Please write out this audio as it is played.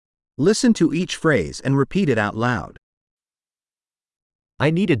Listen to each phrase and repeat it out loud.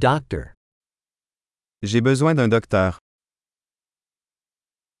 I need a doctor. J'ai besoin d'un docteur.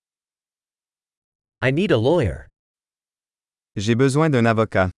 I need a lawyer. J'ai besoin d'un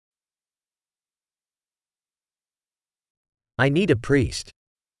avocat. I need a priest.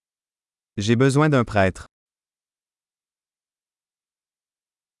 J'ai besoin d'un prêtre.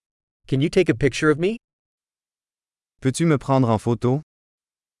 Can you take a picture of me? Peux-tu me prendre en photo?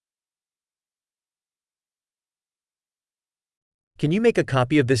 Can you make a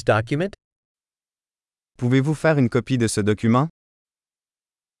copy of this document? Pouvez-vous faire une copie de ce document?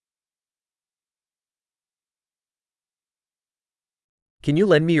 Can you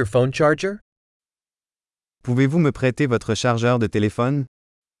lend me your phone charger? Pouvez-vous me prêter votre chargeur de téléphone?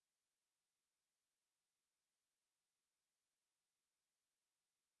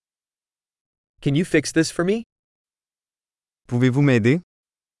 Can you fix this for me? Pouvez-vous m'aider?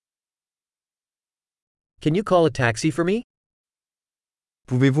 Can you call a taxi for me?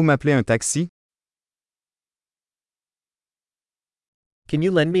 Pouvez-vous m'appeler un taxi? Can you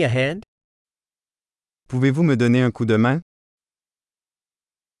lend me a hand? Pouvez-vous me donner un coup de main?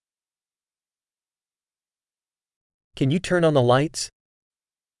 Can you turn on the lights?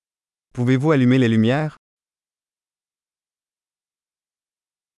 Pouvez-vous allumer les lumières?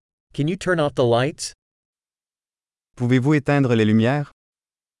 Can you turn off the lights? Pouvez-vous éteindre les lumières?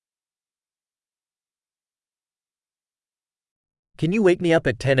 Can you wake me up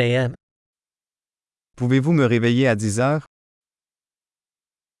at 10 a.m.? Pouvez-vous me réveiller à 10 heures?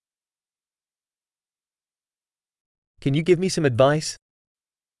 Can you give me some advice?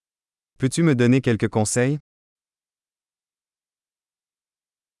 Peux-tu me donner quelques conseils?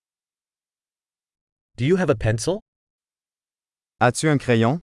 Do you have a pencil? As-tu un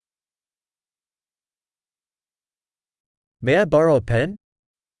crayon? May I borrow a pen?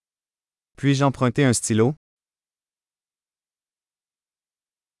 Puis-je emprunter un stylo?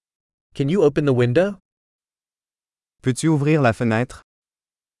 Can you open the window? Peux-tu ouvrir la fenêtre?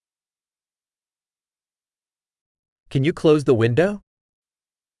 Can you close the window?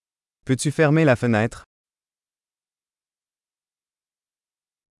 Peux-tu fermer la fenêtre?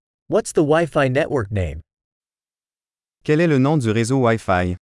 What's the Wi-Fi network name? Quel est le nom du réseau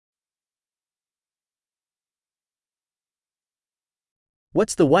Wi-Fi?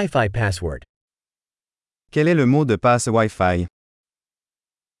 What's the Wi-Fi password? Quel est le mot de passe Wi-Fi?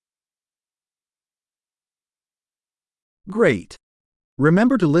 Great!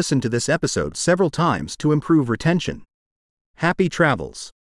 Remember to listen to this episode several times to improve retention. Happy travels!